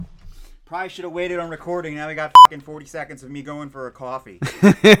Probably should have waited on recording. Now we got fucking 40 seconds of me going for a coffee.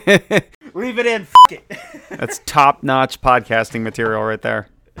 Leave it in. It. That's top-notch podcasting material right there.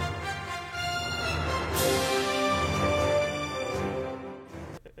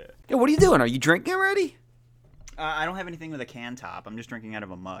 Yo, what are you doing? Are you drinking already? I don't have anything with a can top. I'm just drinking out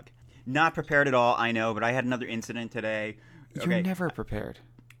of a mug. Not prepared at all, I know, but I had another incident today. You're never prepared.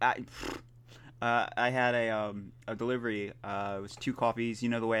 I had a delivery. It was 2 coffees. You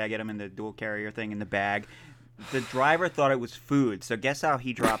know the way I get them in the dual carrier thing in the bag. The driver thought it was food, so guess how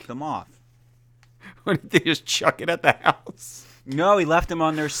he dropped them off? What, did they just chuck it at the house? No, he left them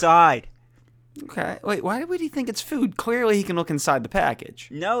on their side. Okay. Wait, why would he think it's food? Clearly he can look inside the package.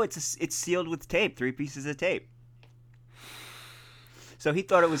 No, it's sealed with tape, 3 pieces of tape. So he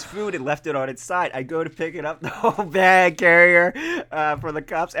thought it was food and left it on its side. I go to pick it up, the whole bag carrier for the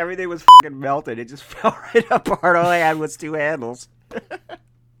cups. Everything was fucking melted. It just fell right apart. All I had was 2 handles.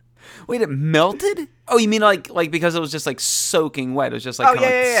 Wait, it melted? Oh, you mean like because it was just like soaking wet? It was just like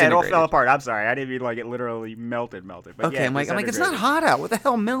yeah. It all fell apart. I'm sorry. I didn't mean like it literally melted. But okay, yeah, I'm like it's not hot out. What the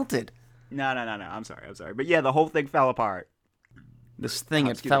hell melted? No. I'm sorry. But yeah, the whole thing fell apart. This thing,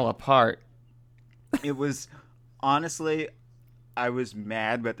 it fell apart. It was, honestly, I was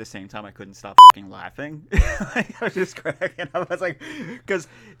mad, but at the same time, I couldn't stop fucking laughing. I was just cracking. I was like, because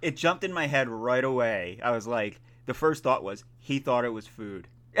it jumped in my head right away. I was like, the first thought was, he thought it was food.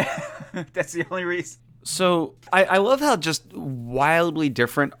 That's the only reason. So I love how just wildly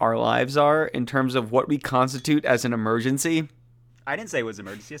different our lives are in terms of what we constitute as an emergency. I didn't say it was an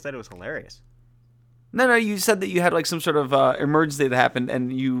emergency. I said it was hilarious. No, you said that you had like some sort of emergency that happened,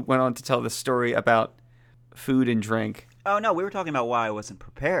 and you went on to tell this story about food and drink. Oh, no, we were talking about why I wasn't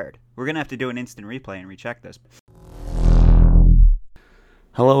prepared. We're going to have to do an instant replay and recheck this.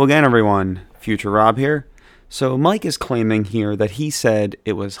 Hello again, everyone. Future Rob here. So Mike is claiming here that he said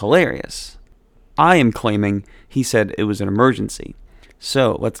it was hilarious. I am claiming he said it was an emergency.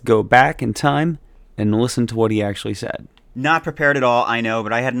 So let's go back in time and listen to what he actually said. Not prepared at all, I know,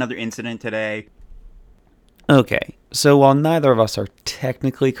 but I had another incident today. Okay, so while neither of us are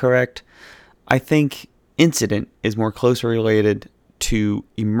technically correct, I think incident is more closely related to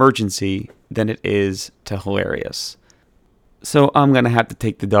emergency than it is to hilarious. So I'm going to have to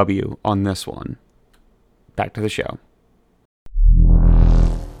take the W on this one. Back to the show.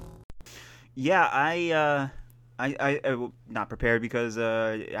 Yeah, I not prepared because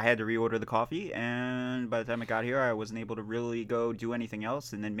I had to reorder the coffee, and by the time I got here, I wasn't able to really go do anything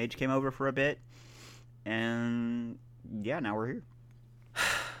else. And then Midge came over for a bit, and yeah, now we're here.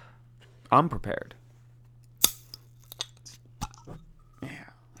 I'm prepared.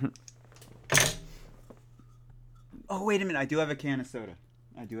 Yeah. Oh, wait a minute. I do have a can of soda.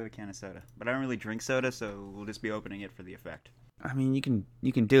 But I don't really drink soda, so we'll just be opening it for the effect. I mean, you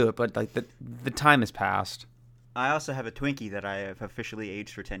can do it, but like the time has passed. I also have a Twinkie that I have officially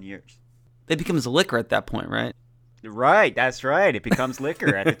aged for 10 years. It becomes liquor at that point, right? Right, that's right. It becomes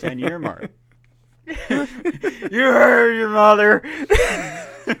liquor at the 10-year mark. You heard your mother.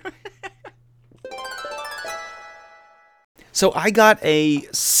 So I got a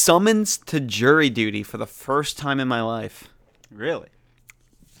summons to jury duty for the first time in my life. Really?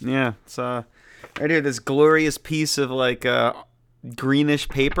 Yeah, it's right here, this glorious piece of like greenish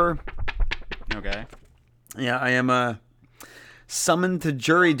paper. Okay. Yeah, I am summoned to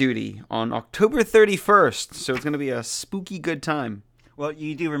jury duty on October 31st, so it's going to be a spooky good time. Well,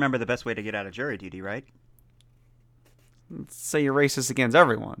 you do remember the best way to get out of jury duty, right? Let's say you're racist against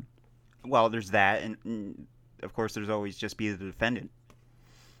everyone. Well, there's that, and of course there's always just be the defendant.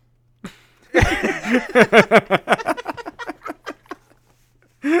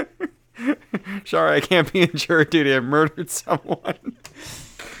 Sorry, I can't be in jury duty. I murdered someone.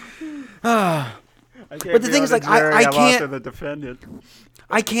 But the thing is, like, I can't. The defendant.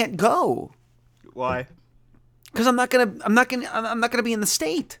 I can't go. Why? Because I'm not gonna be in the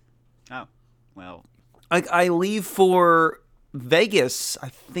state. Oh, well. Like, I leave for Vegas, I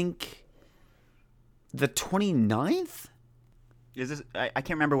think, the 29th? Is this? I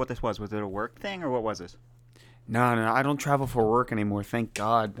can't remember what this was. Was it a work thing or what was this? No, I don't travel for work anymore. Thank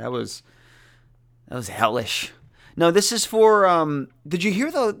God. That was hellish. No, this is for. Did you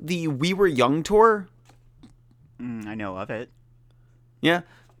hear the We Were Young tour? I know of it. Yeah,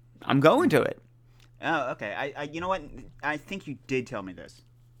 I'm going to it. Oh, okay. I you know what? I think you did tell me this.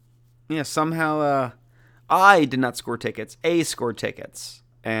 Yeah, somehow I did not score tickets. A scored tickets,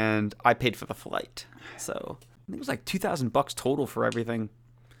 and I paid for the flight. So I think it was like $2,000 total for everything.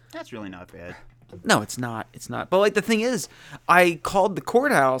 That's really not bad. No, it's not. It's not. But like the thing is, I called the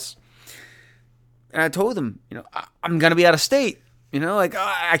courthouse, and I told them, I'm gonna be out of state. Like,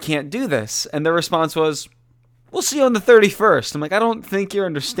 I can't do this. And their response was, we'll see you on the 31st. I'm like, I don't think you're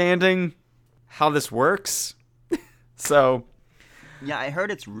understanding how this works. So, yeah, I heard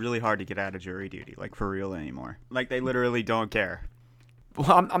it's really hard to get out of jury duty, like for real anymore. Like they literally don't care.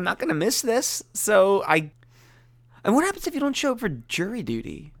 well, I'm not going to miss this. And what happens if you don't show up for jury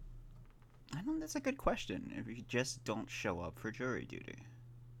duty? I don't. That's a good question. If you just don't show up for jury duty,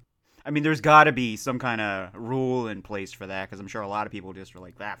 I mean, there's got to be some kind of rule in place for that because I'm sure a lot of people just are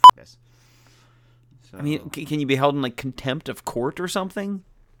like, "F this." So, I mean, can you be held in like contempt of court or something?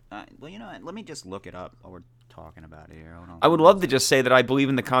 well, you know what? Let me just look it up while we're talking about it here. Hold on. I would love to just say that I believe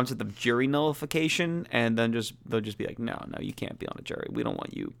in the concept of jury nullification, and then they'll just be like, no, you can't be on a jury. We don't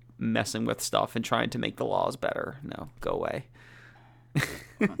want you messing with stuff and trying to make the laws better. No, go away.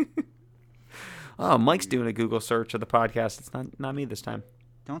 Oh, Mike's doing a Google search of the podcast. It's not me this time.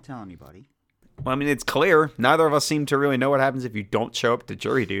 Don't tell anybody. Well, I mean, it's clear. Neither of us seem to really know what happens if you don't show up to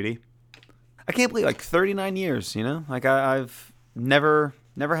jury duty. I can't believe, 39 years, I've never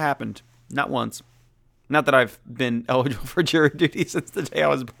happened. Not once. Not that I've been eligible for jury duty since the day I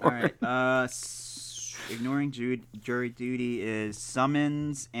was born. All right. Ignoring jury duty is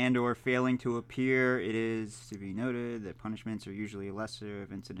summons and or failing to appear. It is to be noted that punishments are usually lesser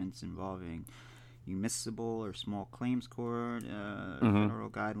of incidents involving municipal or small claims court, federal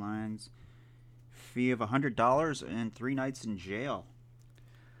guidelines. Fee of $100 and 3 nights in jail.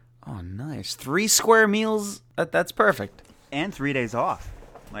 Oh, nice. 3 square meals? That's perfect. And 3 days off.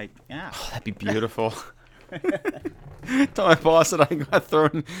 Yeah. Oh, that'd be beautiful. Tell my boss that I got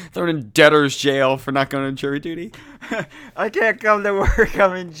thrown in debtor's jail for not going to jury duty. I can't come to work.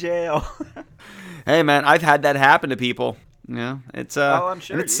 I'm in jail. Hey, man, I've had that happen to people. It's I'm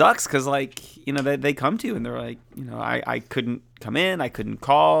sure. And it sucks because they come to you and they're like, I couldn't come in, I couldn't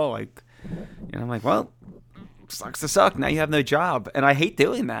call, I'm like, well, sucks to suck. Now you have no job, and I hate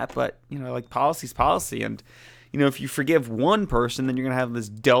doing that, but policy's policy, and if you forgive one person, then you're gonna have this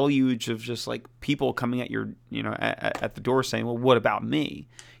deluge of just people coming at your at the door saying, well, what about me?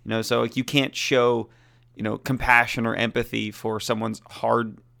 So you can't show compassion or empathy for someone's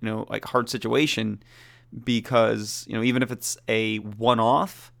hard situation. Because even if it's a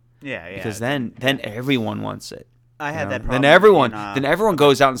one-off, because then everyone wants it. I had that problem. Then everyone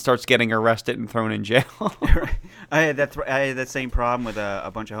goes out and starts getting arrested and thrown in jail. I had that same problem with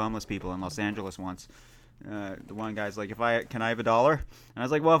a bunch of homeless people in Los Angeles once. The one guy's like, can I have $1? And I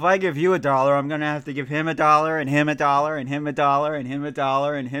was like, well, if I give you $1, I'm gonna have to give him $1 and him $1 and him $1 and him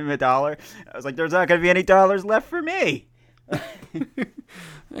 $1 and him $1. I was like, there's not gonna be any dollars left for me.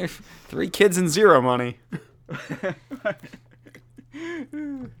 3 kids and 0 money.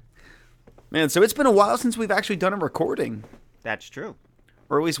 Man, so it's been a while since we've actually done a recording. That's true.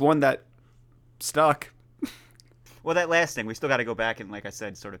 Or at least one that stuck. Well, that last thing, we still got to go back and, like I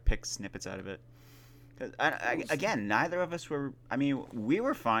said, sort of pick snippets out of it. Again, neither of us were... I mean, we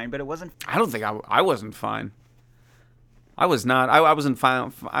were fine, but it wasn't... I don't think I wasn't fine. I was not. I wasn't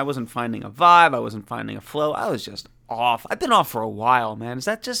finding a vibe. I wasn't finding a flow. I was just off. I've been off for a while, man. Is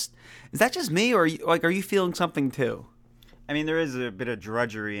that just me, or are you feeling something too? I mean, there is a bit of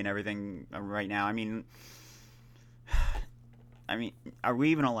drudgery and everything right now. I mean, are we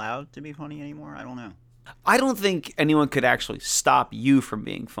even allowed to be funny anymore? I don't know. I don't think anyone could actually stop you from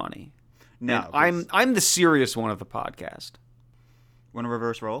being funny. No, I'm the serious one of the podcast. Want to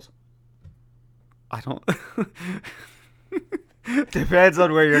reverse roles? I don't. Depends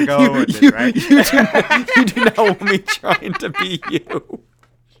on where you're going with it, right? You do not want me trying to be you.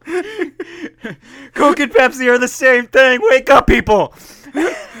 Coke and Pepsi are the same thing. Wake up, people.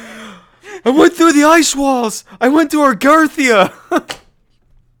 I went through the ice walls. I went to Argarthia.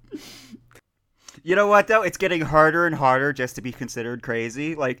 You know what, though? It's getting harder and harder just to be considered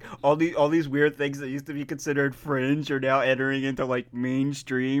crazy. All these weird things that used to be considered fringe are now entering into,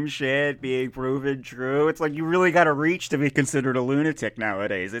 mainstream shit, being proven true. It's you really got to reach to be considered a lunatic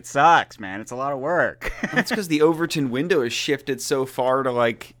nowadays. It sucks, man. It's a lot of work. That's because the Overton window has shifted so far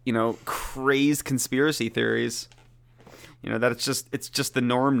to, crazed conspiracy theories. That it's just the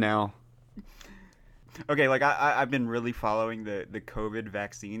norm now. Okay, I've been really following the COVID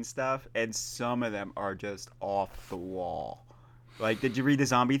vaccine stuff, and some of them are just off the wall. Did you read the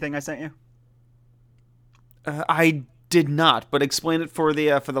zombie thing I sent you? I did not, but explain it for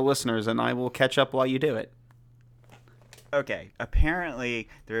the listeners, and I will catch up while you do it. Okay, apparently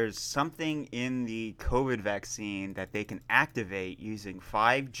there's something in the COVID vaccine that they can activate using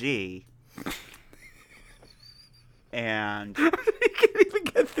 5G, and... I can't even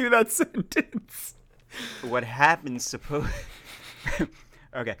get through that sentence. What happens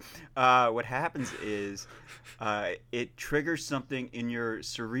Okay. What happens is it triggers something in your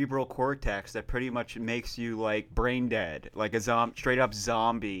cerebral cortex that pretty much makes you like brain dead, like a straight up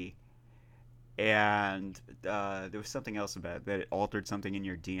zombie. And there was something else about it, that it altered something in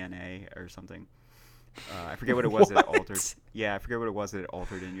your DNA or something. I forget what it was that it altered. Yeah, I forget what it was that it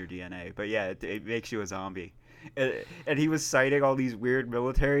altered in your DNA. But yeah, it makes you a zombie. And he was citing all these weird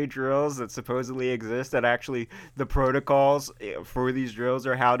military drills that supposedly exist, that actually the protocols for these drills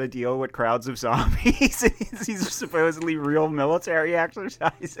are how to deal with crowds of zombies. These are supposedly real military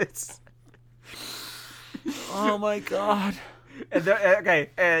exercises. Oh my god. And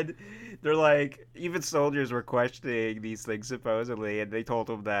they're like, even soldiers were questioning these things supposedly, and they told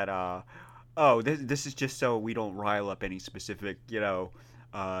them that, this is just so we don't rile up any specific,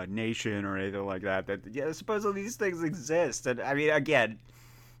 nation or anything like that. That, yeah, supposedly these things exist. And I mean, again,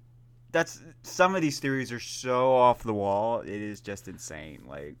 some of these theories are so off the wall. It is just insane.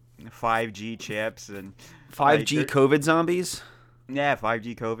 Like 5G chips and 5G COVID zombies. Yeah,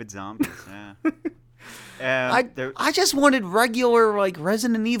 5G COVID zombies. Yeah. I just wanted regular, like,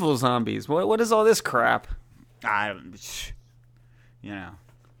 Resident Evil zombies. What is all this crap? I don't,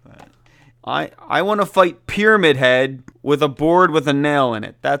 but I want to fight Pyramid Head with a board with a nail in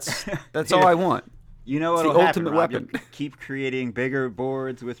it. That's all I want. You know what'll the happen, ultimate Rob? weapon. You'll keep creating bigger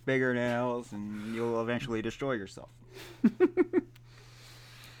boards with bigger nails, and you'll eventually destroy yourself.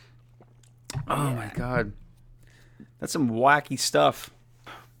 Oh my god, that's some wacky stuff.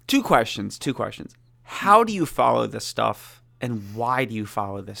 Two questions. How do you follow this stuff, and why do you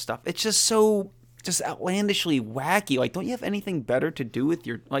follow this stuff? It's just so outlandishly wacky. Like, don't you have anything better to do with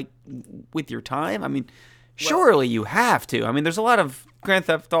your time? I mean, surely you have to. I mean, there's a lot of Grand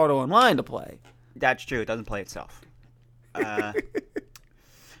Theft Auto Online to play. That's true. It doesn't play itself.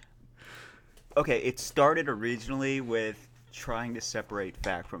 Okay, it started originally with trying to separate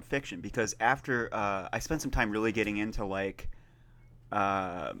fact from fiction, because after I spent some time really getting into, like,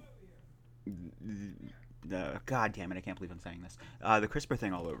 God damn it, I can't believe I'm saying this. The CRISPR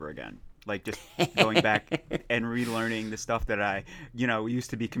thing all over again. Like, just going back and relearning the stuff that I, used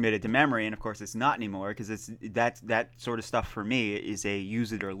to be committed to memory, and of course it's not anymore, because that sort of stuff for me is a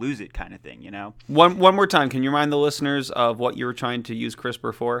use it or lose it kind of thing, One more time, can you remind the listeners of what you were trying to use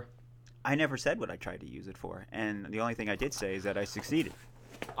CRISPR for? I never said what I tried to use it for, and the only thing I did say is that I succeeded.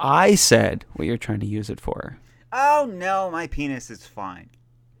 I said what you're trying to use it for. Oh no, my penis is fine.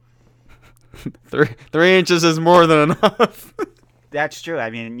 3 inches is more than enough. That's true. I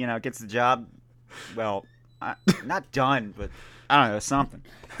mean, it gets the job, well, not done, but I don't know, something.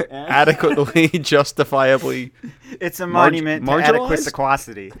 Adequately, justifiably. It's a monument to adequate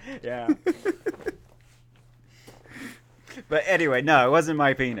sequosity. Yeah. But anyway, no, it wasn't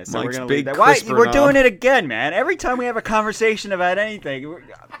my penis. So we're gonna leave that. Why? We're doing it again, man. Every time we have a conversation about anything,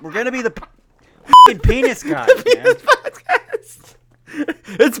 we're gonna be the penis guys, man.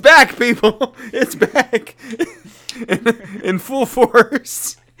 It's back, people. It's back in full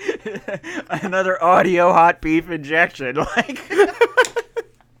force. Another audio hot beef injection, like.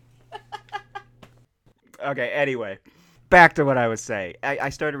 Okay. Anyway, back to what I was saying. I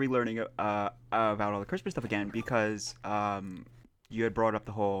started relearning about all the CRISPR stuff again because you had brought up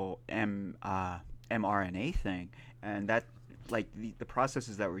the whole mRNA thing, and that, like, the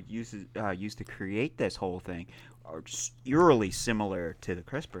processes that were used to create this whole thing are eerily similar to the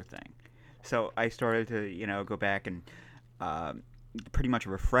CRISPR thing. So I started to, go back and pretty much a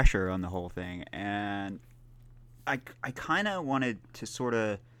refresher on the whole thing, and I kind of wanted to sort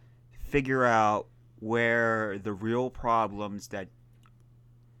of figure out where the real problems that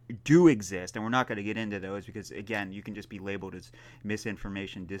do exist, and we're not going to get into those because, again, you can just be labeled as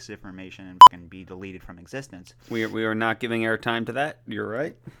misinformation, disinformation, and can be deleted from existence. We are not giving airtime to that. You're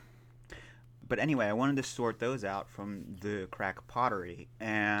right. But anyway, I wanted to sort those out from the crack pottery,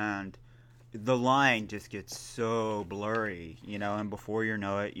 and the line just gets so blurry, and before you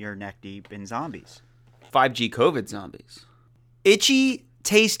know it, you're neck deep in zombies. 5G COVID zombies. Itchy,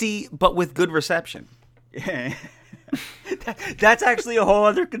 tasty, but with good reception. Yeah. That's actually a whole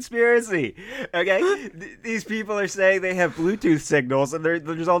other conspiracy. Okay, these people are saying they have Bluetooth signals, and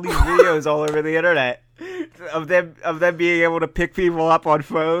there's all these videos all over the internet of them being able to pick people up on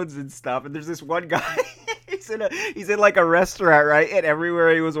phones and stuff. And there's this one guy. He's in like a restaurant, right? And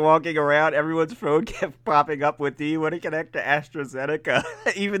everywhere he was walking around, everyone's phone kept popping up with, "Do you want to connect to AstraZeneca?"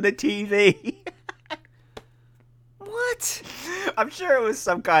 Even the TV. What? I'm sure it was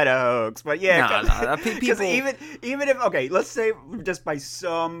some kind of hoax, but yeah. No. Because even if, okay, let's say just by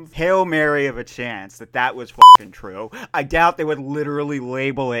some Hail Mary of a chance that was fucking true, I doubt they would literally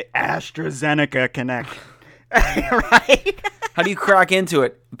label it AstraZeneca Connect. Right? How do you crack into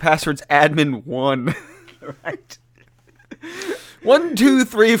it? The password's admin1. Right. 1, 2,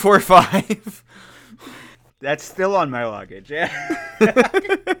 3, 4, 5. That's still on my luggage. Yeah.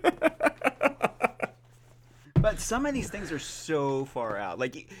 But some of these things are so far out.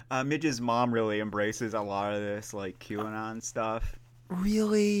 Like, Midge's mom really embraces a lot of this, like, QAnon stuff.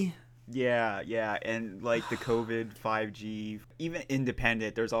 Really? Yeah. And, like, the COVID, 5G, even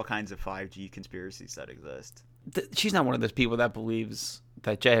independent, there's all kinds of 5G conspiracies that exist. She's not one of those people that believes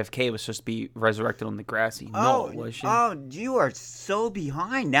that JFK was supposed to be resurrected on the grassy knoll, was she? Oh, you are so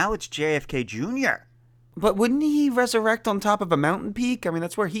behind. Now it's JFK Jr. But wouldn't he resurrect on top of a mountain peak? I mean,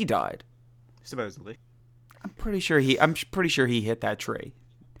 that's where he died. Supposedly. I'm pretty sure he hit that tree.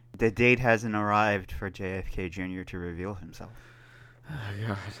 The date hasn't arrived for JFK Jr. to reveal himself.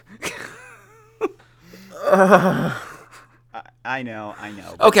 Oh, God. I know.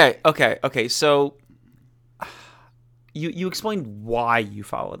 Okay. So you explained why you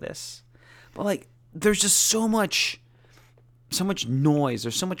follow this, but like, there's just so much noise.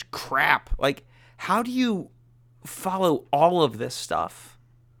 There's so much crap. Like, how do you follow all of this stuff?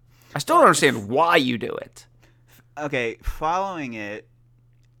 I still don't understand why you do it. Okay, following it,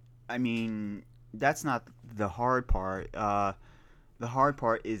 I mean, that's not the hard part. The hard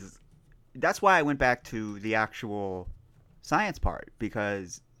part is, that's why I went back to the actual science part,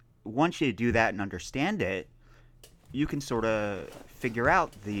 because once you do that and understand it, you can sort of figure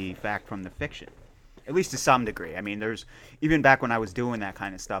out the fact from the fiction, at least to some degree. I mean, there's, even back when I was doing that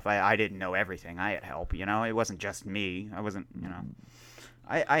kind of stuff, I didn't know everything. I had help, you know? It wasn't just me. I wasn't, you know,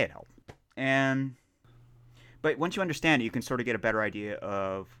 I had help. But once you understand it, you can sort of get a better idea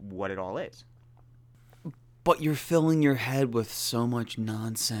of what it all is. But you're filling your head with so much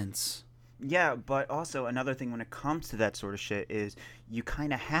nonsense. Yeah, but also another thing when it comes to that sort of shit is you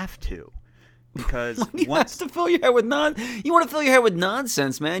kind of have to. Because you want to fill your head with you want to fill your head with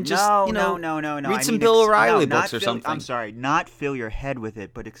nonsense, man. Just no. Read some Bill O'Reilly books or something. I'm sorry, not fill your head with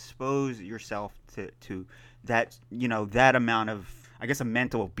it, but expose yourself to that, that amount of, I guess, a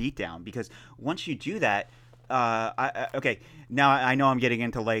mental beatdown. Because once you do that, okay, now I know I'm getting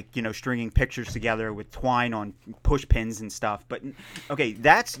into, like, stringing pictures together with twine on push pins and stuff, but okay,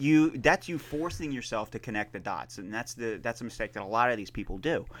 that's you forcing yourself to connect the dots, and that's a mistake that a lot of these people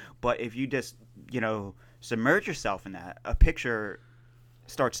do. But if you just submerge yourself in that, a picture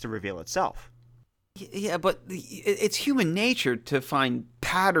starts to reveal itself. Yeah, but it's human nature to find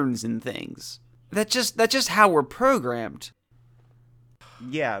patterns in things. That's just how we're programmed.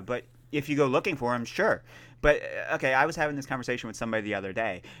 Yeah, but if you go looking for them, sure. But, okay, I was having this conversation with somebody the other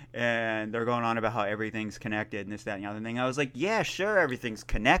day, and they're going on about how everything's connected and this, that, and the other thing. I was like, yeah, sure, everything's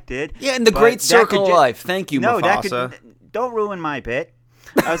connected. Yeah, in the great circle of life. Thank you, Mufasa. Don't ruin my bit.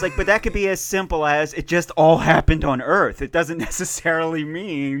 I was like, but that could be as simple as it just all happened on Earth. It doesn't necessarily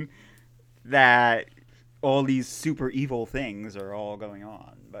mean that all these super evil things are all going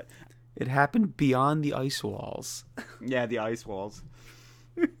on. But it happened beyond the ice walls. Yeah, the ice walls.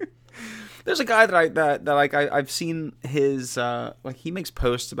 There's a guy I've seen his he makes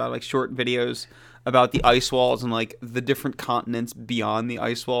posts about, like, short videos about the ice walls and, like, the different continents beyond the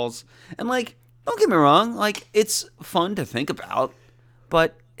ice walls. And, like, don't get me wrong, like, it's fun to think about,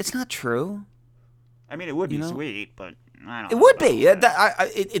 but it's not true. I mean, it would be sweet, but I don't know. It would be.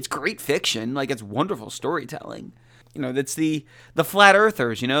 It's great fiction. Like, it's wonderful storytelling. That's the flat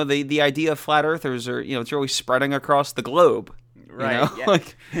earthers. The idea of flat earthers are, it's really spreading across the globe. Right. Yeah.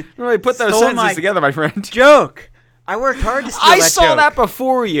 Like, really put those sentences together, my friend. Joke. I worked hard to steal that joke. I saw that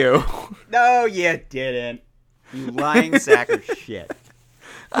before you. No, you didn't. You lying sack of shit.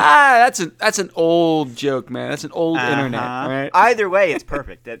 That's an old joke, man. That's an old internet. Right? Either way, it's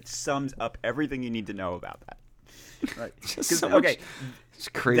perfect. That sums up everything you need to know about that. Right. Okay.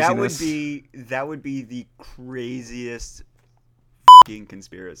 Craziness. That would be the craziest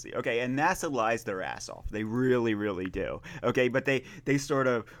conspiracy. Okay, and NASA lies their ass off. They really, really do. Okay, but they sort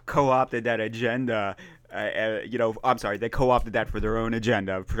of co-opted that agenda. I'm sorry, they co-opted that for their own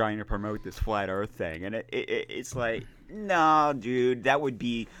agenda of trying to promote this flat Earth thing. And it's like, no, dude, that would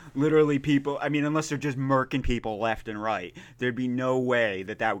be literally people. I mean, unless they're just murking people left and right, there'd be no way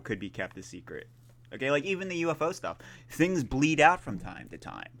that could be kept a secret. Okay, like even the UFO stuff, things bleed out from time to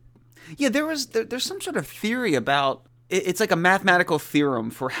time. Yeah, there's some sort of theory about. It's like a mathematical theorem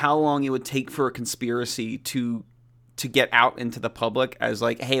for how long it would take for a conspiracy to get out into the public as,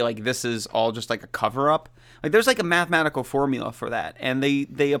 like, hey, like, this is all just like a cover up. Like, there's like a mathematical formula for that, and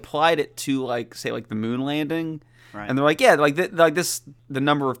they applied it to, like, say, like the moon landing, right. And they're like, yeah, like the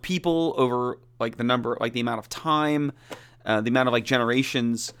number of people over, like, the number, like the amount of time, the amount of, like,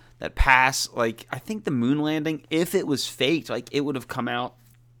 generations that past, like, I think the moon landing, if it was faked, like, it would have come out,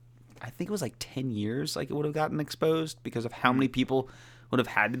 I think it was like 10 years, like, it would have gotten exposed because of how many people would have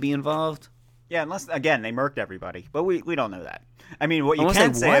had to be involved. Yeah, unless, again, they murked everybody. But we don't know that. I mean, what you Unless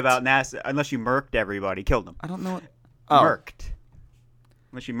can they say what? about NASA, unless you murked everybody, killed them. I don't know. Oh, Murked.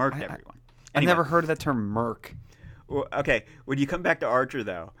 Unless you murked everyone. I've Anyway. never heard of that term, murk. Well, okay, when you come back to Archer,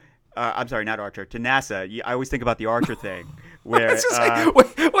 though, I'm sorry, not Archer, to NASA, I always think about the Archer thing. Where, It's just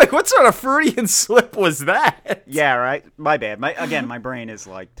wait, what sort of Freudian slip was that? yeah, right? My bad. My brain is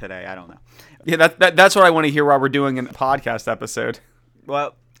like today. I don't know. Yeah, that's what I want to hear while we're doing a podcast episode.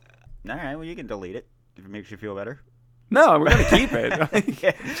 Well, all right, well, you can delete it if it makes you feel better. No, we're going to keep it.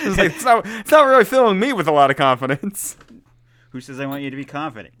 Yeah. It's not really filling me with a lot of confidence. Who says I want you to be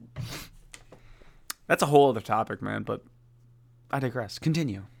confident? That's a whole other topic, man, but I digress.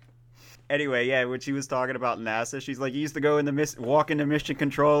 Continue. Anyway, yeah, when she was talking about NASA, she's like, you used to go walk into mission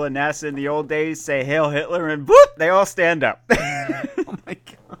control in NASA in the old days, say Hail Hitler, and whoop, they all stand up. Oh, my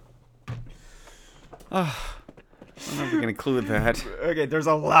God. Oh, I don't know if we can include that. Okay, there's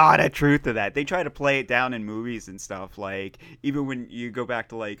a lot of truth to that. They try to play it down in movies and stuff. Like, even when you go back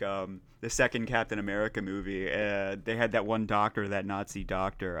to, like, the second Captain America movie, they had that one doctor, that Nazi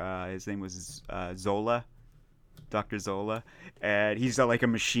doctor. His name was Zola. Dr. Zola, and he's like a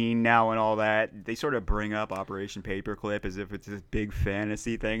machine now and all that. They sort of bring up Operation Paperclip as if it's this big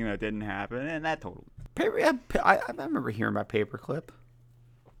fantasy thing that didn't happen, and that totally. I remember hearing about Paperclip.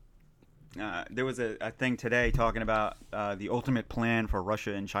 There was a thing today talking about the ultimate plan for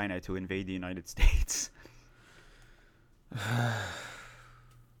Russia and China to invade the United States. I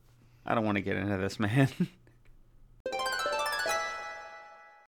don't want to get into this, man.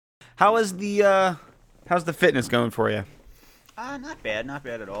 How's the fitness going for you? Not bad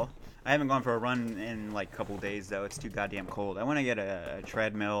at all. I haven't gone for a run in like a couple days though. It's too goddamn cold. I want to get a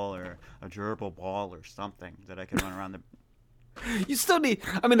treadmill or a durable ball or something that I can run around the. You still need.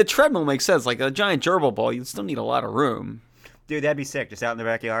 I mean, the treadmill makes sense. Like a giant gerbil ball, you still need a lot of room. Dude, that'd be sick. Just out in the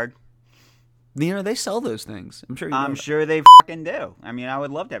backyard. You know, they sell those things. I'm sure. I'm sure they fucking do. I mean, I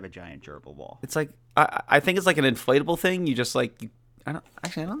would love to have a giant gerbil ball. It's like I think it's like an inflatable thing. You just like I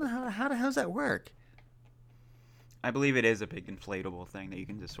don't know how does that work. I believe it is a big inflatable thing that you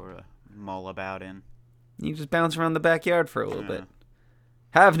can just sort of mull about in. You just bounce around the backyard for a little bit.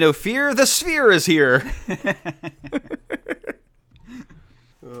 Have no fear, the sphere is here. I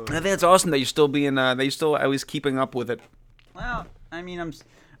think it's awesome that you're still that you're still always keeping up with it. Well, I mean,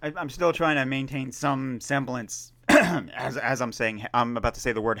 I'm still trying to maintain some semblance. as I'm saying, I'm about to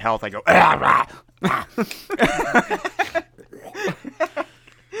say the word health. I go.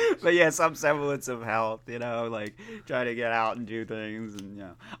 But yeah, some semblance of health, like trying to get out and do things, and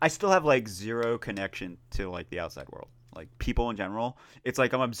I still have like zero connection to like the outside world, like people in general. It's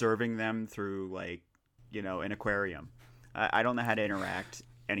like I'm observing them through like, an aquarium. I don't know how to interact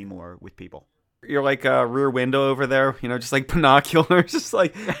anymore with people. You're like a Rear Window over there, just like binoculars, just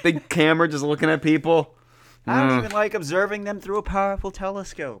like big camera, just looking at people. I don't even like observing them through a powerful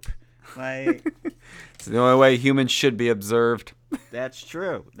telescope. Like, it's the only way humans should be observed. That's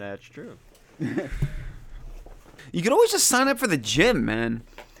true. You could always just sign up for the gym, man.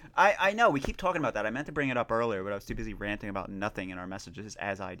 I know. We keep talking about that. I meant to bring it up earlier, but I was too busy ranting about nothing in our messages,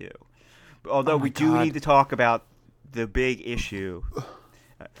 as I do. Although we do need to talk about the big issue,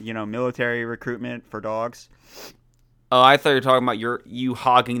 military recruitment for dogs. Oh, I thought you were talking about you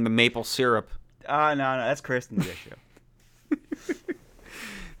hogging the maple syrup. No, that's Kristen's issue.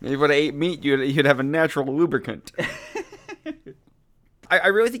 If you would have ate meat, you'd have a natural lubricant. I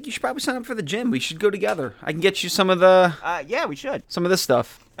really think you should probably sign up for the gym. We should go together. I can get you some of the. Yeah, we should. Some of this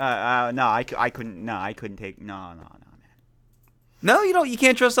stuff. No, I couldn't. No, I couldn't take. No, man. No, you don't. You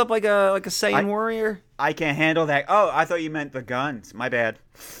can't dress up like a Saiyan warrior. I can't handle that. Oh, I thought you meant the guns. My bad.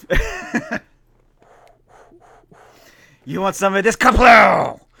 You want some of this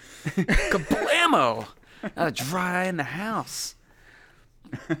kablow? Kablamo! Dry in the house.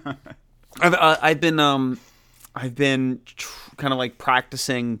 I've been kind of like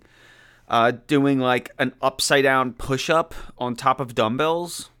practicing doing like an upside down push up on top of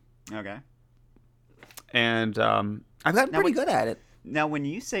dumbbells. Okay. And I've gotten pretty good at it. Now, when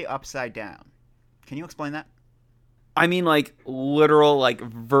you say upside down, can you explain that? I mean, like literal, like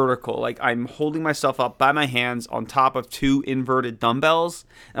vertical. Like I'm holding myself up by my hands on top of two inverted dumbbells,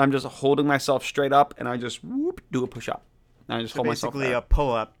 and I'm just holding myself straight up, and I just do a push up. And I just hold myself there. Basically a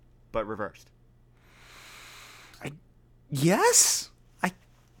pull up, but reversed. Yes.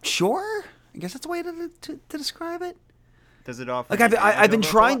 Sure. I guess that's a way to describe it. Does it offer? Like I've been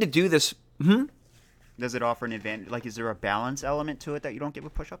trying to do this. Does it offer an advantage? Like, is there a balance element to it that you don't get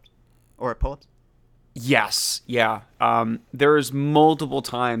with push-ups or pull-ups? Yes, yeah. There's multiple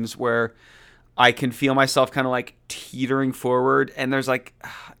times where I can feel myself kind of like teetering forward, and there's like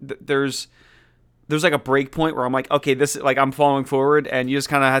there's like a break point where I'm like, okay, this like I'm falling forward, and you just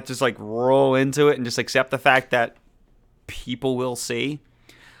kind of have to just like roll into it and just accept the fact that people will see.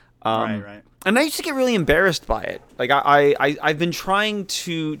 Right. And I used to get really embarrassed by it. Like I've been trying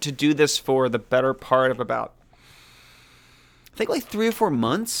to do this for the better part of about, I think, like 3 or 4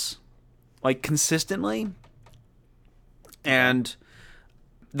 months, like consistently. And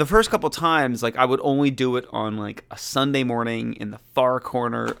the first couple times, like I would only do it on like a Sunday morning in the far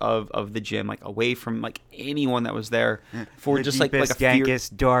corner of the gym, like away from like anyone that was there, for The just like a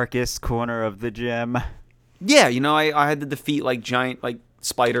deepest, darkest corner of the gym. Yeah, I had to defeat like giant like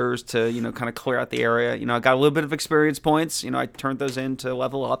spiders to, kind of clear out the area. I got a little bit of experience points. I turned those in to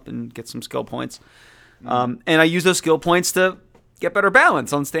level up and get some skill points. And I use those skill points to get better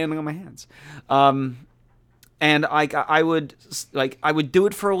balance on standing on my hands. And I would do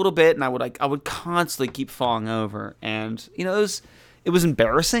it for a little bit, and I would constantly keep falling over, and it was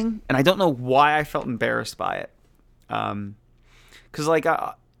embarrassing, and I don't know why I felt embarrassed by it. 'Cause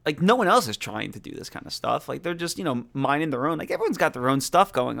like no one else is trying to do this kind of stuff. Like they're just, minding their own. Like everyone's got their own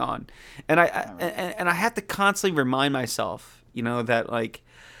stuff going on. And I have to constantly remind myself, that like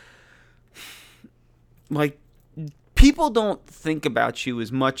people don't think about you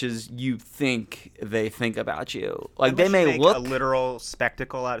as much as you think they think about you. Like Unless they may you make look a literal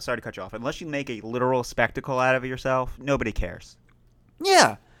spectacle out. Sorry to cut you off. Unless you make a literal spectacle out of yourself, nobody cares.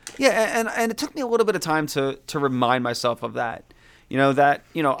 Yeah. Yeah, and it took me a little bit of time to remind myself of that.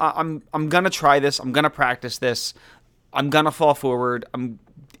 I'm gonna try this. I'm gonna practice this. I'm gonna fall forward.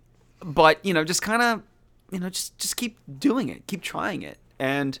 But just kind of, just keep doing it. Keep trying it.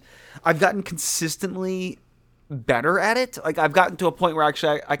 And I've gotten consistently better at it. Like I've gotten to a point where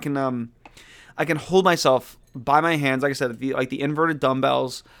actually I can hold myself by my hands. Like I said, the inverted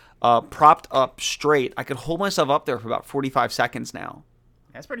dumbbells, propped up straight. I could hold myself up there for about 45 seconds now.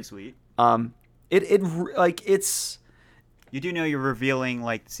 That's pretty sweet. It's. You do know you're revealing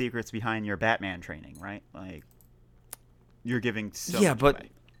like secrets behind your Batman training, right? Like you're giving so much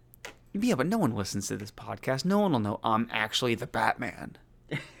away. Yeah, but no one listens to this podcast. No one will know I'm actually the Batman.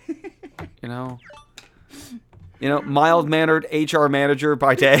 Mild-mannered HR manager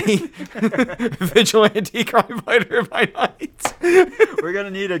by day, vigilante crime fighter by night. We're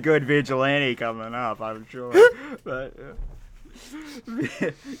gonna need a good vigilante coming up, I'm sure. But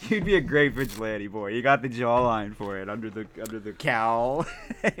you'd be a great vigilante, boy. You got the jawline for it under the cowl.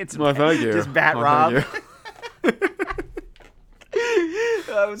 It's thank you. Just Bat Rob.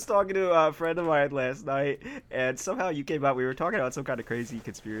 I was talking to a friend of mine last night, and somehow you came out. We were talking about some kind of crazy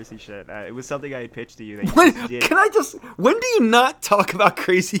conspiracy shit. It was something I had pitched to you. That When do you not talk about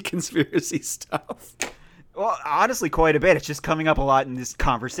crazy conspiracy stuff? Well, honestly, quite a bit. It's just coming up a lot in this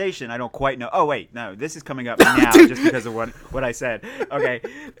conversation. I don't quite know. Oh, wait, no, this is coming up now just because of what I said. Okay,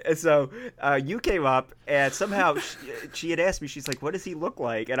 so you came up, and somehow she had asked me, she's like, what does he look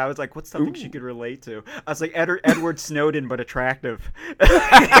like? And I was like, what's something she could relate to? I was like, Edward Snowden, but attractive.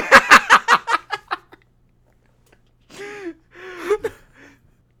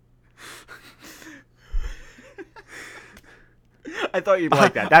 I thought you'd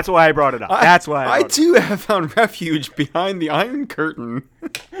like that. That's why I brought it up. I too have found refuge behind the Iron Curtain.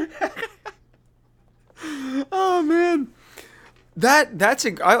 Oh man, that's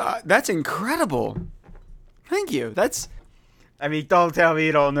incredible. Thank you. I mean, don't tell me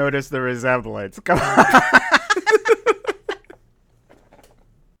you don't notice the resemblance. Come on.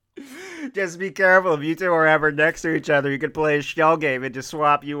 Just be careful. If you two are ever next to each other, you could play a shell game and just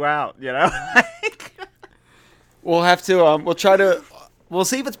swap you out. We'll have to. We'll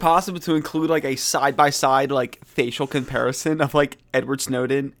see if it's possible to include like a side by side like facial comparison of like Edward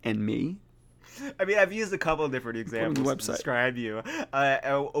Snowden and me. I mean, I've used a couple of different examples to describe you.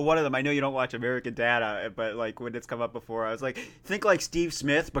 One of them, I know you don't watch American Dad, but like when it's come up before, I was like, think like Steve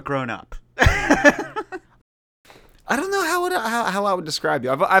Smith, but grown up. I don't know how I would describe you.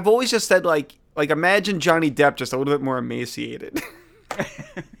 I've always just said like imagine Johnny Depp just a little bit more emaciated.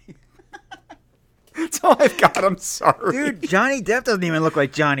 That's all I've got. I'm sorry. Dude, Johnny Depp doesn't even look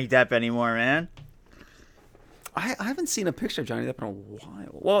like Johnny Depp anymore, man. I haven't seen a picture of Johnny Depp in a while.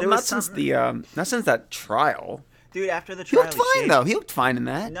 Well, not since that trial. Dude, after the trial, he looked fine though. He looked fine in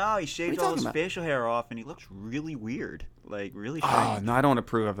that. No, he shaved all his facial hair off, and he looks really weird, like really strange. Oh no, I don't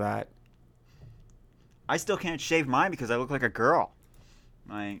approve of that. I still can't shave mine because I look like a girl.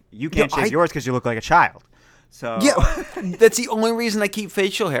 Like you can't shave yours because you look like a child. So yeah, that's the only reason I keep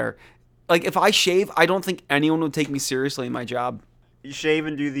facial hair. like if I shave, I don't think anyone would take me seriously in my job. You shave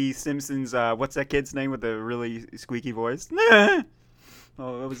and do the Simpsons. What's that kid's name with the really squeaky voice? Oh,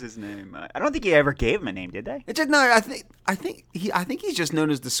 what was his name? I don't think he ever gave him a name, did they? It just, no, I think he's just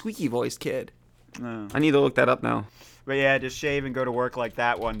known as the squeaky voiced kid. No. I need to look that up now. But yeah, just shave and go to work like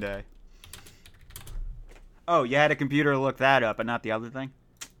that one day. Oh, you had a computer to look that up, but not the other thing?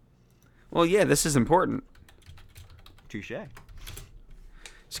 Well, yeah, this is important. Touche.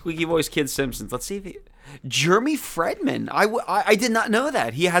 Squeaky voice kid Simpsons. Let's see if he... Jeremy Fredman. I did not know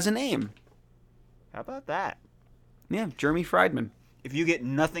that. He has a name. How about that? Yeah, Jeremy Friedman. If you get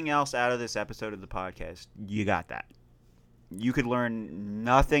nothing else out of this episode of the podcast, you got that. You could learn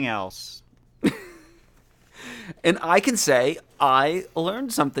nothing else. And I can say I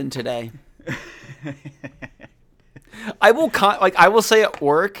learned something today. I will say at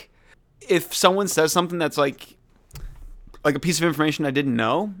work, if someone says something that's like a piece of information I didn't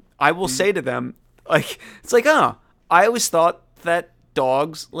know, I will say to them, like, it's like, oh, I always thought that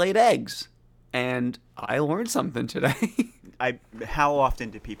dogs laid eggs, and I learned something today. How often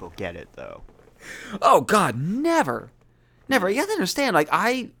do people get it though? Oh God, never. You have to understand, like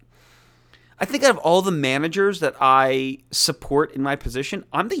I think out of all the managers that I support in my position,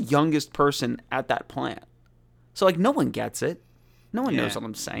 I'm the youngest person at that plant. So like no one gets it. No one knows what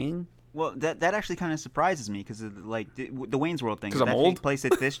I'm saying. Well, that actually kind of surprises me because like the Wayne's World thing. Because I'm that old. Take place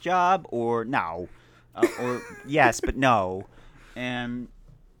at this job or no, or yes but no, and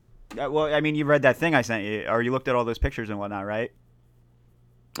well, I mean, you read that thing I sent you, or you looked at all those pictures and whatnot, right?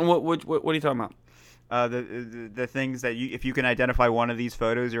 What are you talking about? The things that if you can identify one of these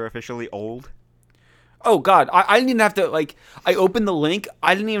photos, you're officially old. Oh God, I didn't even have to I opened the link.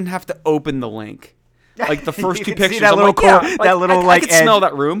 I didn't even have to open the link. Like the first two pictures, that I'm little like, that little I like could edge. smell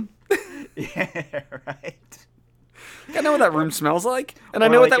that room. Yeah, right. I know what that room smells like, and I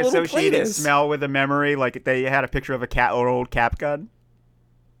know what that little plate is. Smell with a memory, like they had a picture of an old cap gun.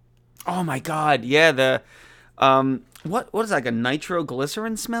 Oh my God, yeah, the what is that, like a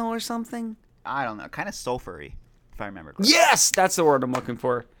nitroglycerin smell or something? I don't know, kind of sulfury, if I remember correctly. Yes, that's the word I'm looking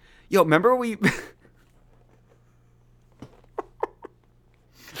for. Yo, remember we?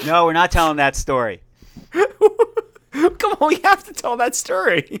 No, we're not telling that story. Come on, we have to tell that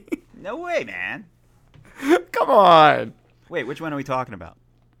story. No way, man. Come on. Wait, which one are we talking about?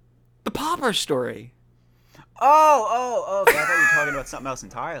 The Popper story. Oh! I thought you were talking about something else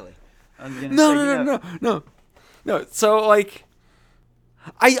entirely. No. So like,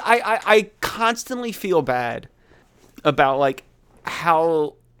 I constantly feel bad about like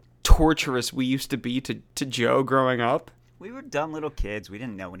how torturous we used to be to Joe growing up. We were dumb little kids. We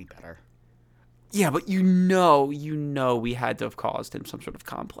didn't know any better. Yeah, but you know, we had to have caused him some sort of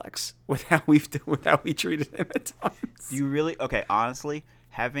complex with how we treated him at times. You really? Okay, honestly,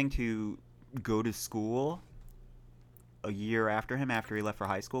 having to go to school a year after he left for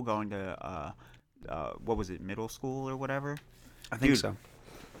high school, going to what was it, middle school or whatever? I think so.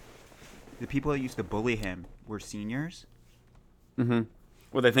 The people that used to bully him were seniors. Mm-hmm.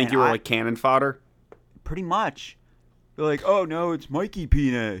 Well, they think you were like cannon fodder. Pretty much. They're like, "Oh no, it's Mikey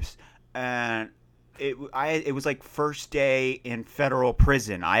Penis," and it was like first day in federal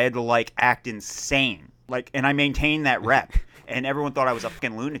prison. I had to like act insane, like, and I maintained that rep, and everyone thought I was a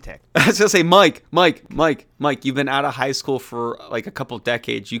fucking lunatic. I was gonna say, Mike, you've been out of high school for like a couple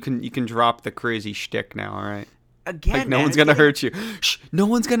decades. You can drop the crazy shtick now, all right? Again, like, no one's gonna hurt you. Shh, no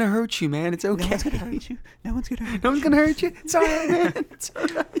one's gonna hurt you, man. It's okay. No one's gonna hurt you. No one's gonna hurt you. It's all right, man. It's all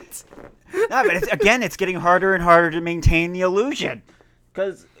right. No, but it's getting harder and harder to maintain the illusion.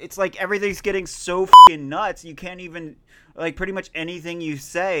 Because it's like everything's getting so fucking nuts, you can't even, like, pretty much anything you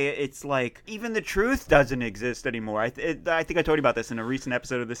say, it's like, even the truth doesn't exist anymore. I think I told you about this in a recent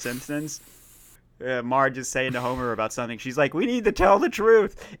episode of The Simpsons. Marge is saying to Homer about something. She's like, we need to tell the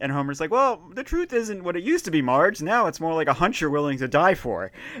truth. And Homer's like, well, the truth isn't what it used to be, Marge. Now it's more like a hunch you're willing to die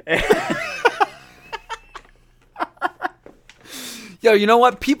for. Yo, you know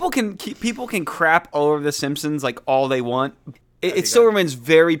what? People can crap all over The Simpsons like all they want. It still remains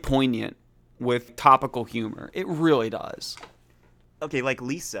very poignant with topical humor. It really does. Okay, like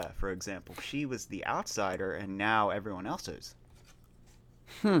Lisa, for example. She was the outsider, and now everyone else is.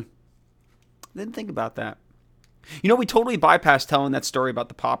 Didn't think about that. You know, we totally bypassed telling that story about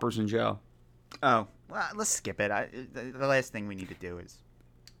the Poppers and Joe. Oh, well, let's skip it. The last thing we need to do is...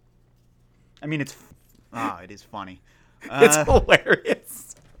 I mean, it is funny. It's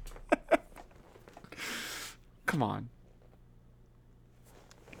hilarious. Come on.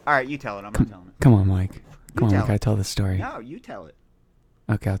 All right, you tell it. I'm not telling it. Come on, Mike. Come on, tell Mike. I tell the story. No, you tell it.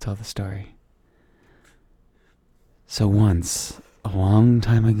 Okay, I'll tell the story. So once, a long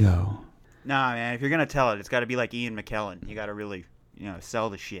time ago, Nah, man, if you're gonna tell it, it's got to be like Ian McKellen. You got to really, sell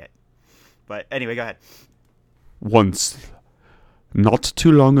the shit. But anyway, go ahead. Once, not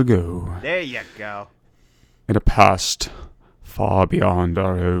too long ago, There you go. in a past far beyond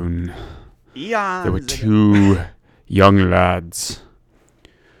our own, Eons. there were ago. two young lads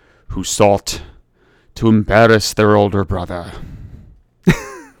who sought to embarrass their older brother.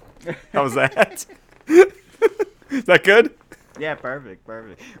 How was that? Is that good? Yeah, perfect.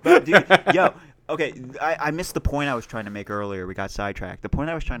 But dude, okay, I missed the point I was trying to make earlier. We got sidetracked. The point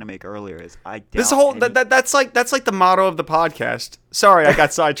I was trying to make earlier is This whole that's like the motto of the podcast. Sorry, I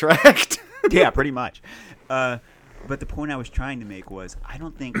got sidetracked. yeah, pretty much. But the point I was trying to make was I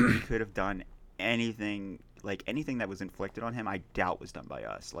don't think we could have done anything that was inflicted on him. I doubt was done by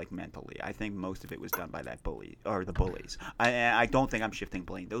us, like mentally. I think most of it was done by that bully or the bullies. I don't think I'm shifting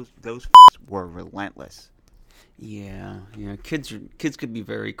blame. Those were relentless. Yeah. Kids could be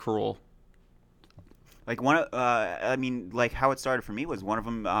very cruel. Like how it started for me was one of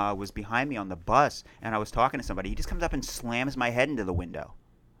them was behind me on the bus, and I was talking to somebody. He just comes up and slams my head into the window.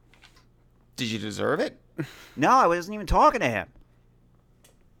 Did you deserve it? No, I wasn't even talking to him.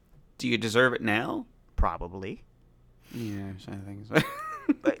 Do you deserve it now? Probably. Yeah, I think so.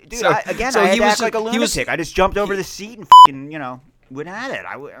 But, dude, So- I had so he to was act like a just- he was- lunatic. I just jumped over the seat and went at it.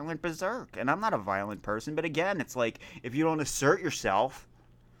 I went berserk. And I'm not a violent person, but again, it's like, if you don't assert yourself...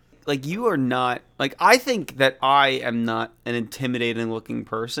 Like, you are not... Like, I think that I am not an intimidating-looking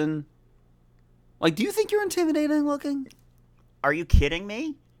person. Like, do you think you're intimidating-looking? Are you kidding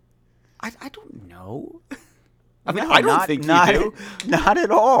me? I don't know. I mean, No, I don't think not, you do. Not at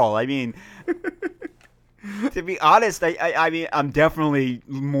all. I mean... To be honest, I mean, I'm definitely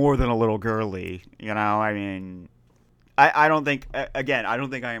more than a little girly, I mean, I don't think, again, I don't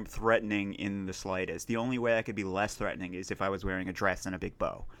think I am threatening in the slightest. The only way I could be less threatening is if I was wearing a dress and a big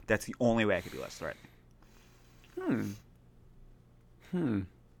bow. That's the only way I could be less threatening.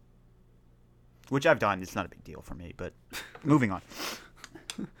 Which I've done. It's not a big deal for me, but moving on.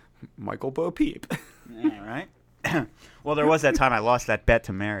 Michael Bo Peep. All right. Well, there was that time I lost that bet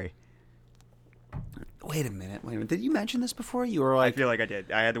to Mary. Wait a minute. Did you mention this before? You were I like... feel like I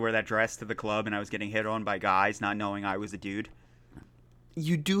did. I had to wear that dress to the club, and I was getting hit on by guys, not knowing I was a dude.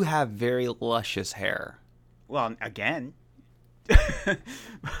 You do have very luscious hair. Well, again.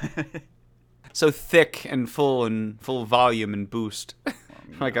 So thick and full volume and boost.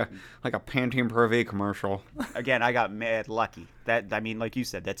 like a Pantene Pro V commercial. Again, I got mad lucky. Like you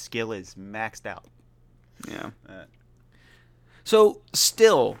said, that skill is maxed out. Yeah. So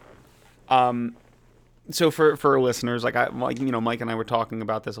still, so for listeners, Mike and I were talking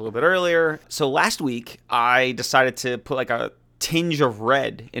about this a little bit earlier. So last week, I decided to put like a tinge of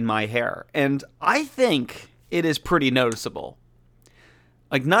red in my hair, and I think it is pretty noticeable.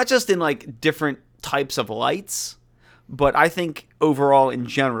 Like, not just in like different types of lights, but I think overall in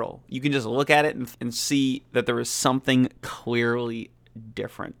general, you can just look at it and see that there is something clearly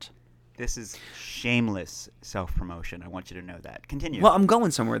different. This is shameless self-promotion. I want you to know that. Continue. Well, I'm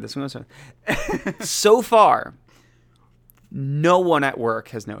going somewhere with this. So far, no one at work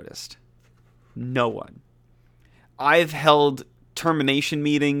has noticed. No one. I've held termination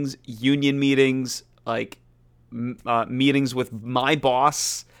meetings, union meetings, like meetings with my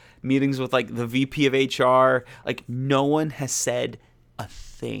boss, meetings with like the VP of HR. Like, no one has said a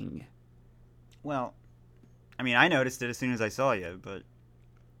thing. Well, I mean, I noticed it as soon as I saw you, but...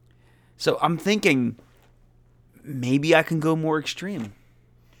 So I'm thinking maybe I can go more extreme.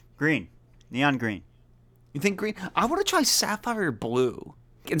 Green. Neon green. You think green? I want to try sapphire blue.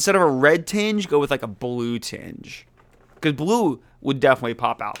 Instead of a red tinge, go with like a blue tinge. Because blue would definitely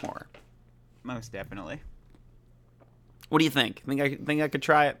pop out more. Most definitely. What do you think? Think I could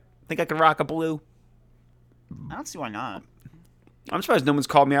try it? Think I could rock a blue? I don't see why not. I'm surprised no one's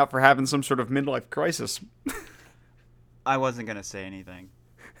called me out for having some sort of midlife crisis. I wasn't going to say anything.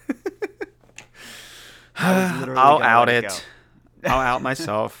 I'll out it. I'll out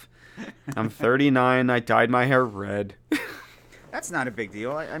myself. I'm 39. I dyed my hair red. That's not a big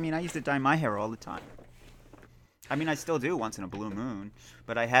deal. I mean, I used to dye my hair all the time. I mean, I still do once in a blue moon,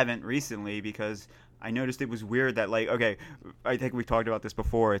 but I haven't recently because I noticed it was weird that, like, okay, I think we talked about this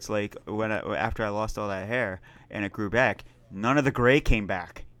before. It's like after I lost all that hair and it grew back, none of the gray came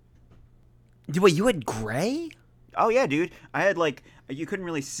back. Wait, you had gray? Oh yeah, dude. I had like you couldn't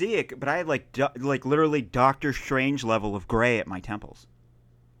really see it, but I had like literally Doctor Strange level of gray at my temples.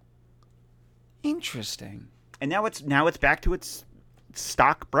 Interesting. And now it's back to its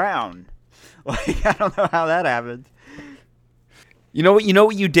stock brown. Like, I don't know how that happened. You know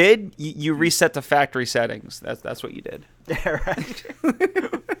what you did? You reset the factory settings. That's what you did. Yeah, right.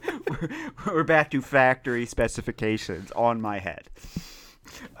 we're back to factory specifications on my head.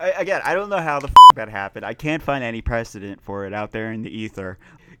 Again, I don't know how the that happened. I can't find any precedent for it out there in the ether.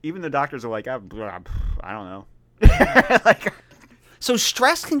 Even the doctors are like, I don't know. Like, So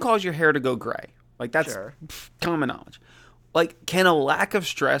stress can cause your hair to go gray. Like, that's Sure. common knowledge. Like, can a lack of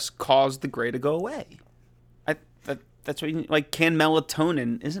stress cause the gray to go away? That's what you, like, can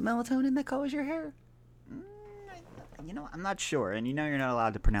melatonin, is it melatonin that colors your hair? I'm not sure. And you're not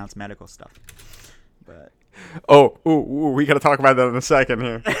allowed to pronounce medical stuff. But Oh, we got to talk about that in a second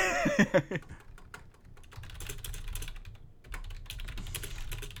here.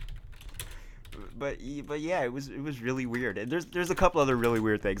 But yeah, it was really weird. And there's a couple other really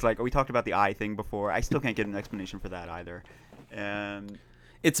weird things. Like, we talked about the eye thing before. I still can't get an explanation for that either.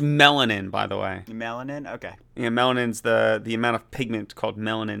 It's melanin, by the way. Melanin? Okay. Yeah, melanin's the amount of pigment called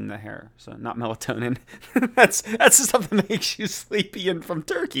melanin in the hair. So not melatonin. that's the stuff that makes you sleepy and from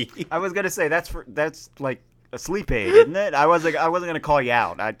Turkey. I was gonna say that's like a sleep aid, isn't it? I wasn't gonna call you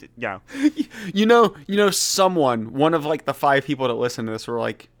out. You know, someone, one of like the 5 people that listen to this were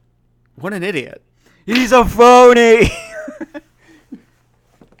like, what an idiot. He's a phony.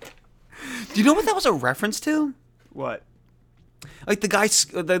 Do you know what that was a reference to? What? Like the guy,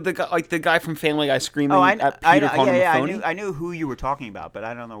 the guy from Family Guy screaming Oh, at Peter calling him a phony. I knew who you were talking about, but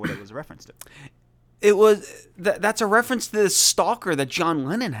I don't know what it was a reference to. It was that's a reference to the stalker that John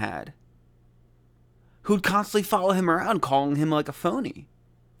Lennon had, who'd constantly follow him around, calling him like a phony.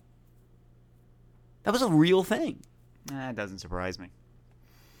 That was a real thing. It doesn't surprise me.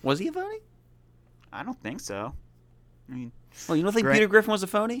 Was he a phony? I don't think so. I mean, Well, you don't think Grant- Peter Griffin was a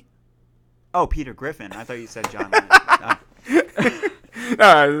phony? oh, Peter Griffin. I thought you said John Lennon.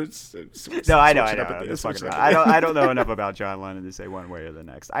 No, I know. I'm just fucking around. I don't know enough about John Lennon to say one way or the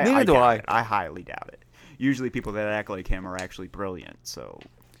next. Neither do doubt I. it. I highly doubt it. Usually, people that act like him are actually brilliant. So,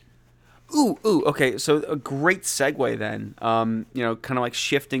 Ooh, okay. So a great segue then. Kind of like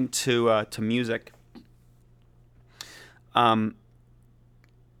shifting to music.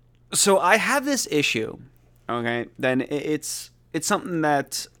 So I have this issue. Okay, then it's something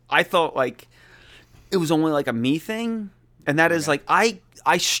that I thought like it was only like a me thing, and that is like I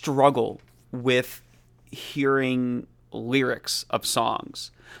struggle with hearing lyrics of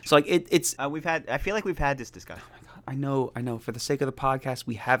songs. So like it's I feel like we've had this discussion. I know. For the sake of the podcast,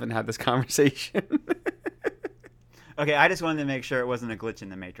 we haven't had this conversation. Okay, I just wanted to make sure it wasn't a glitch in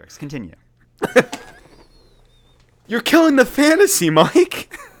the Matrix. Continue. You're killing the fantasy,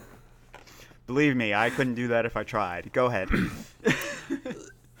 Mike. Believe me, I couldn't do that if I tried. Go ahead.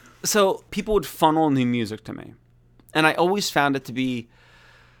 So people would funnel new music to me, and I always found it to be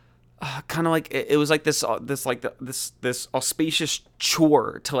kind of like it was like this auspicious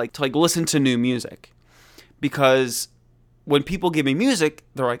chore to listen to new music, because when people give me music,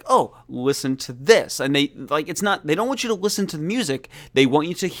 they're like, oh, listen to this, and they don't want you to listen to the music, they want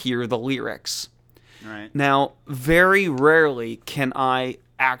you to hear the lyrics. Right. Now, very rarely can I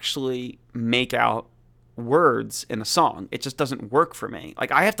actually make out words in a song. It just doesn't work for me.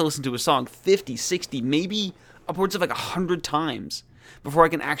 Like, I have to listen to a song 50, 60, maybe upwards of like 100 times before I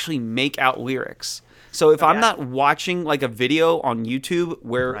can actually make out lyrics. So if I'm not watching like a video on YouTube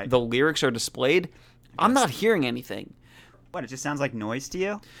where the lyrics are displayed, I'm not hearing anything. What, it just sounds like noise to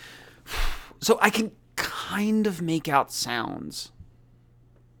you? So I can kind of make out sounds.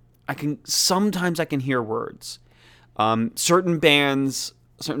 Sometimes I can hear words. Certain bands,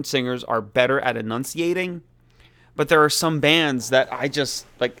 certain singers are better at enunciating, but there are some bands that I just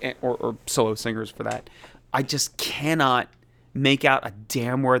like, or solo singers for that, I just cannot make out a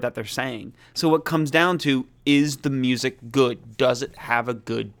damn word that they're saying. So what comes down to, is the music good? Does it have a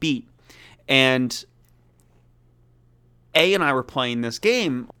good beat? And A and I were playing this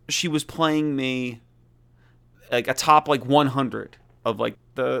game. She was playing me like a top like 100 of like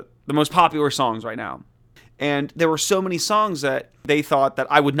the most popular songs right now. And there were so many songs that they thought that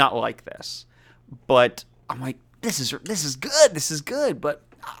I would not like this. But I'm like, this is good, but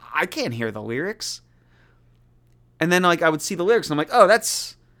I can't hear the lyrics. And then like I would see the lyrics and I'm like, oh,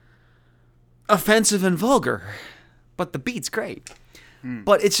 that's offensive and vulgar, but the beat's great.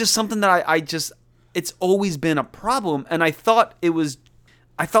 But it's just something that I just, it's always been a problem, and I thought it was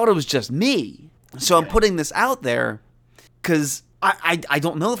just me. So I'm putting this out there because I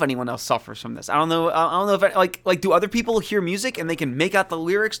don't know if anyone else suffers from this. I don't know if like do other people hear music and they can make out the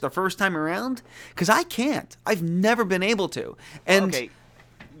lyrics the first time around? Because I can't. I've never been able to. And okay,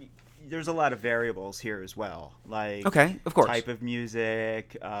 there's a lot of variables here as well. Like, okay, of course, type of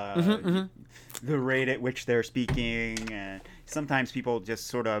music, the rate at which they're speaking, and sometimes people just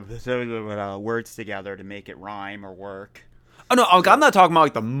sort of throw words together to make it rhyme or work. Oh no, I'm not talking about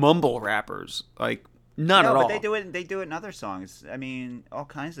like the mumble rappers. Like not at all. But they do it. They do it in other songs. I mean, all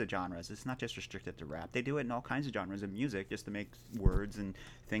kinds of genres. It's not just restricted to rap. They do it in all kinds of genres of music, just to make words and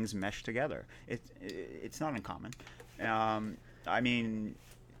things mesh together. It's not uncommon. I mean,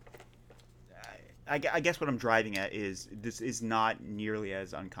 I guess what I'm driving at is this is not nearly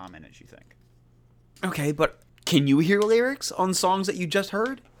as uncommon as you think. Okay, but can you hear lyrics on songs that you just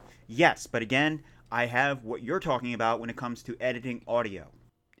heard? Yes, but again, I have what you're talking about when it comes to editing audio.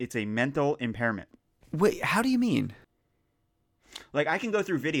 It's a mental impairment. Wait, how do you mean? Like, I can go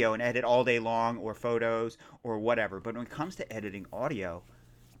through video and edit all day long, or photos, or whatever, but when it comes to editing audio,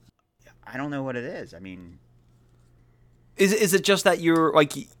 I don't know what it is. I mean... Is it just that you're,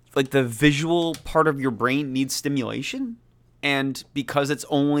 like the visual part of your brain needs stimulation? And because it's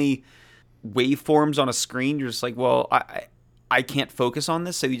only waveforms on a screen, you're just like, well, I can't focus on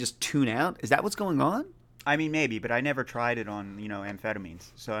this, so you just tune out? Is that what's going on? I mean, maybe, but I never tried it on,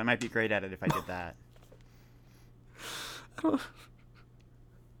 amphetamines, so I might be great at it if I did that.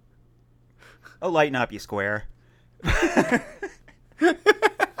 Oh, lighten up, you square.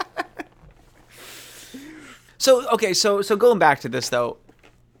 So going back to this though,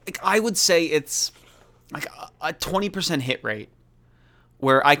 like I would say it's like a 20% hit rate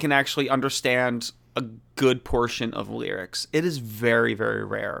where I can actually understand a good portion of lyrics. It is very, very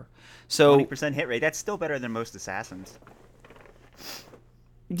rare. So 20% hit rate, that's still better than most assassins.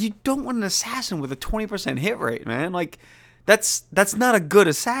 You don't want an assassin with a 20% hit rate, man. Like that's not a good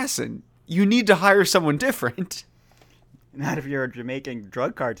assassin. You need to hire someone different. Not if you're a Jamaican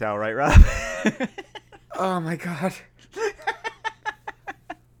drug cartel, right, Rob? Oh my god.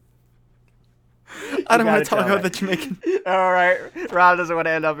 I don't want to talk about the Jamaican. All right, Rob doesn't want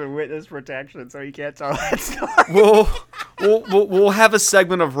to end up in witness protection, so he can't tell that story. We'll have a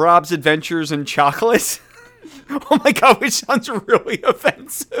segment of Rob's adventures in chocolate. Oh my god, which sounds really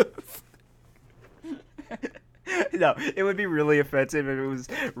offensive. No, it would be really offensive if it was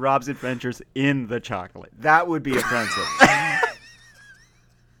Rob's adventures in the chocolate. That would be offensive.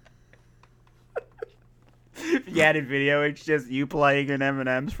 If you added video, it's just you playing in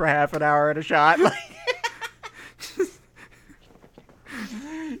M&M's for half an hour at a shot.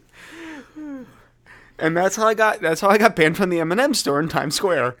 And that's how I got banned from the M&M store in Times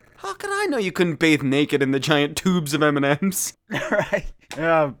Square. How could I know you couldn't bathe naked in the giant tubes of M&Ms? Right.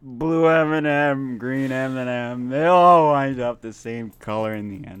 Yeah, blue M&M, green M&M. They all wind up the same color in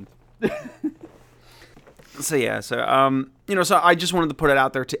the end. So I just wanted to put it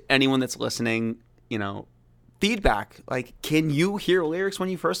out there to anyone that's listening, feedback. Like, can you hear lyrics when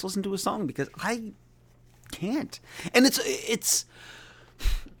you first listen to a song? Because I can't. And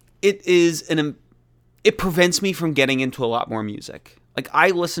it prevents me from getting into a lot more music. Like, I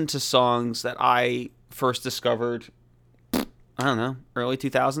listen to songs that I first discovered, I don't know, early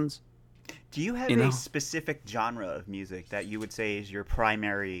 2000s. Do you have a specific genre of music that you would say is your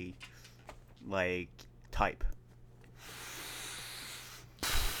primary, type?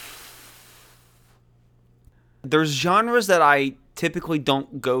 There's genres that I typically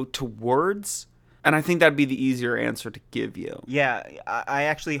don't go towards, and I think that'd be the easier answer to give you. Yeah, I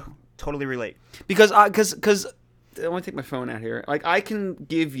actually totally relate. Because I want to take my phone out here. Like, I can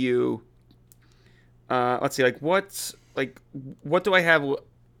give you, let's see, what do I have,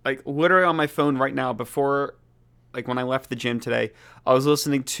 literally on my phone right now before, when I left the gym today, I was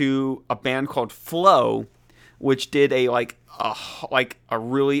listening to a band called Flow, which did a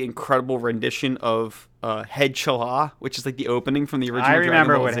really incredible rendition of Head Chala, which is the opening from the original I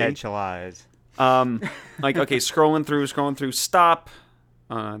remember Dragon Ball what Z. Head Chala is. Okay, scrolling through, stop.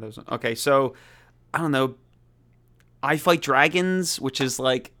 Okay, so, I don't know, I Fight Dragons, which is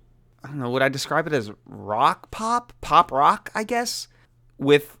I don't know, would I describe it as pop rock, I guess,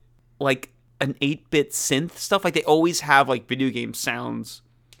 with an 8-bit synth stuff. They always have video game sounds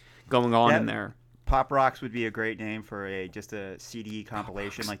going on in there. Pop Rocks would be a great name for just a CD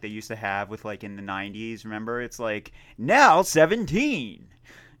compilation like they used to have with in the 90s. Remember, it's now 17.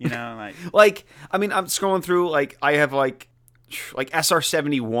 I mean, I'm scrolling through I have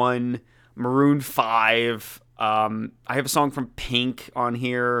SR-71, Maroon 5. I have a song from Pink on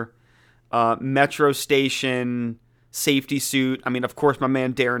here. Metro Station, Safety Suit. I mean, of course, my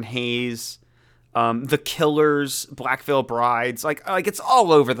man Darren Hayes. The Killers, Black Veil Brides. It's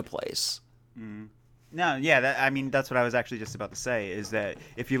all over the place. Mm. No, yeah, that's what I was actually just about to say, is that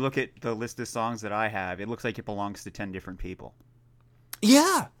if you look at the list of songs that I have, it looks like it belongs to 10 different people.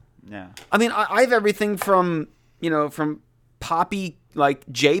 Yeah. Yeah. I mean, I have everything from poppy,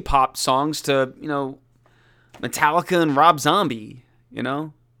 J-pop songs to, Metallica and Rob Zombie,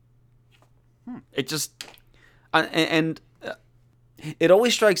 It just... It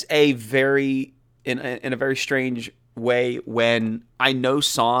always strikes a very in a very strange way when I know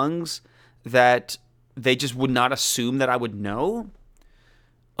songs that they just would not assume that I would know.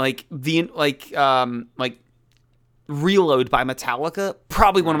 Like Reload by Metallica,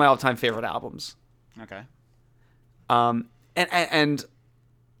 probably one of my all-time favorite albums. Okay. And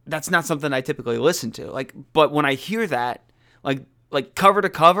that's not something I typically listen to. Like, but when I hear that, like cover to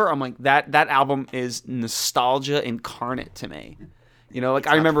cover, I'm like, that album is nostalgia incarnate to me. You know, like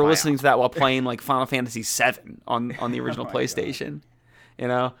I remember listening to that while playing like Final Fantasy VII on the original PlayStation. You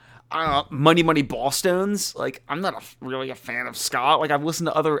know, I don't know, Money Ballstones. Like, I'm not really a fan of ska. Like, I've listened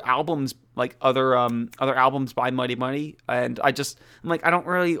to other albums, like other albums by Muddy Money, and I'm like, I don't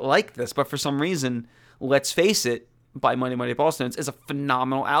really like this, but for some reason, Let's Face It by Money Ballstones is a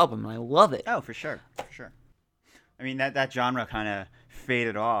phenomenal album, and I love it. Oh, for sure. I mean, that genre kind of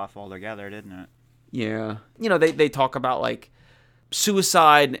faded off altogether, didn't it? Yeah. You know, they talk about, like,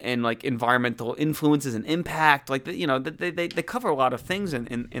 suicide and, like, environmental influences and impact. Like, you know, they cover a lot of things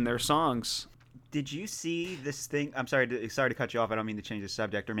in their songs. Did you see this thing? I'm sorry to cut you off. I don't mean to change the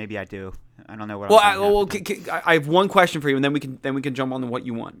subject, or maybe I do. I don't know what. I have one question for you, and then we can jump on to what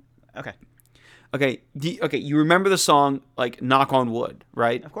you want. Okay. Okay. You remember the song, like, Knock on Wood,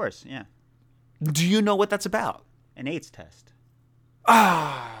 right? Of course, yeah. Do you know what that's about? An AIDS test.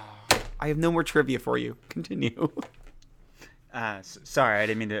 I have no more trivia for you. Continue. Sorry, I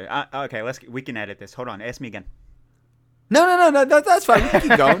didn't mean to. Okay, we can edit this. Hold on, ask me again. No, that's fine. We can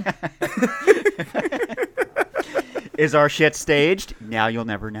keep going. Is our shit staged? Now you'll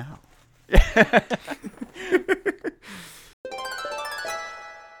never know.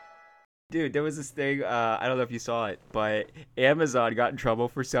 Dude, there was this thing, I don't know if you saw it, but Amazon got in trouble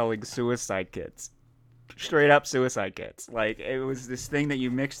for selling suicide kits. Straight up suicide kits. Like, it was this thing that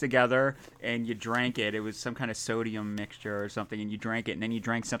you mixed together and you drank it. It was some kind of sodium mixture or something, and you drank it, and then you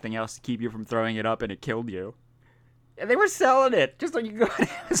drank something else to keep you from throwing it up, and it killed you. And they were selling it, just like you go on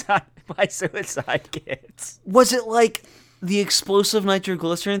Amazon and buy suicide kits. Was it like the explosive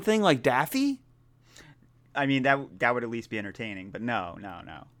nitroglycerin thing, like Daffy? I mean, that would at least be entertaining, but no.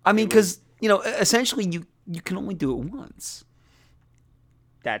 I mean, because, you know, essentially you can only do it once.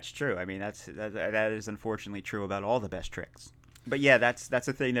 That's true. I mean, that is unfortunately true about all the best tricks. But yeah, that's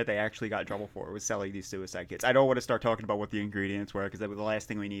a thing that they actually got in trouble for, was selling these suicide kits. I don't want to start talking about what the ingredients were, because the last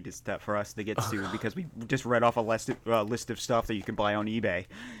thing we need is for us to get sued, because we just read off a list of stuff that you can buy on eBay.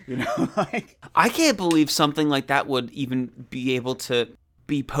 You know, like, I can't believe something like that would even be able to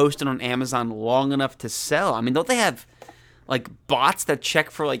be posted on Amazon long enough to sell. I mean, don't they have like bots that check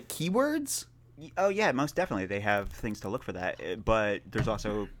for like keywords? Oh yeah, most definitely. They have things to look for that, but there's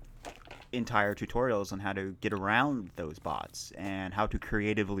also entire tutorials on how to get around those bots and how to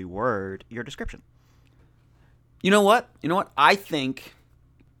creatively word your description. You know what? I think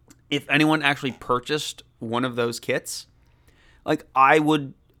if anyone actually purchased one of those kits, like I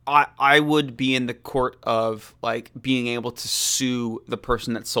would be in the court of like being able to sue the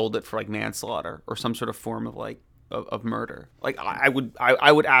person that sold it for like manslaughter or some sort of form of like of murder. Like I would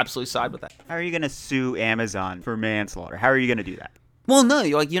absolutely side with that. How are you going to sue Amazon for manslaughter? How are you going to do that? Well, no,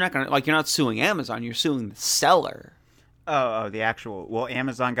 you're not suing Amazon. You're suing the seller. Oh, the actual. Well,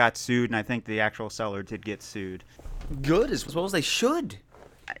 Amazon got sued, and I think the actual seller did get sued. Good, as well as they should.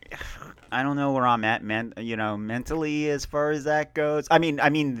 I don't know where I'm at, mentally as far as that goes. I mean,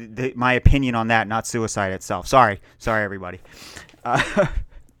 my opinion on that, not suicide itself. Sorry, everybody.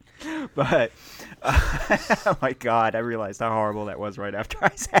 But oh my God, I realized how horrible that was right after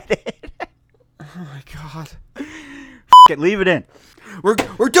I said it. Oh my God. It, leave it in. We're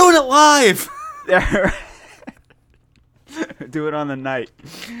doing it live. Do it on the night.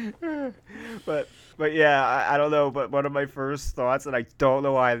 But yeah, I don't know. But one of my first thoughts, and I don't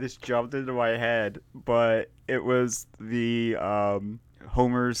know why this jumped into my head, but it was the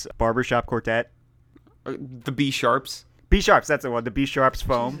Homer's Barbershop Quartet. The B Sharps. B Sharps, that's the one. The B Sharps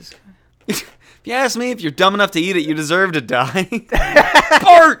foam. If you ask me, if you're dumb enough to eat it, you deserve to die.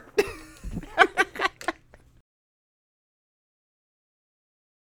 Bart!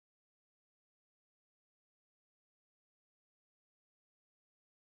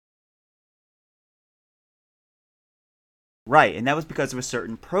 Right, and that was because of a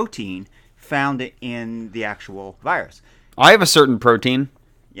certain protein found in the actual virus. I have a certain protein.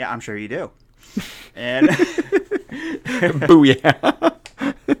 Yeah, I'm sure you do. And booyah.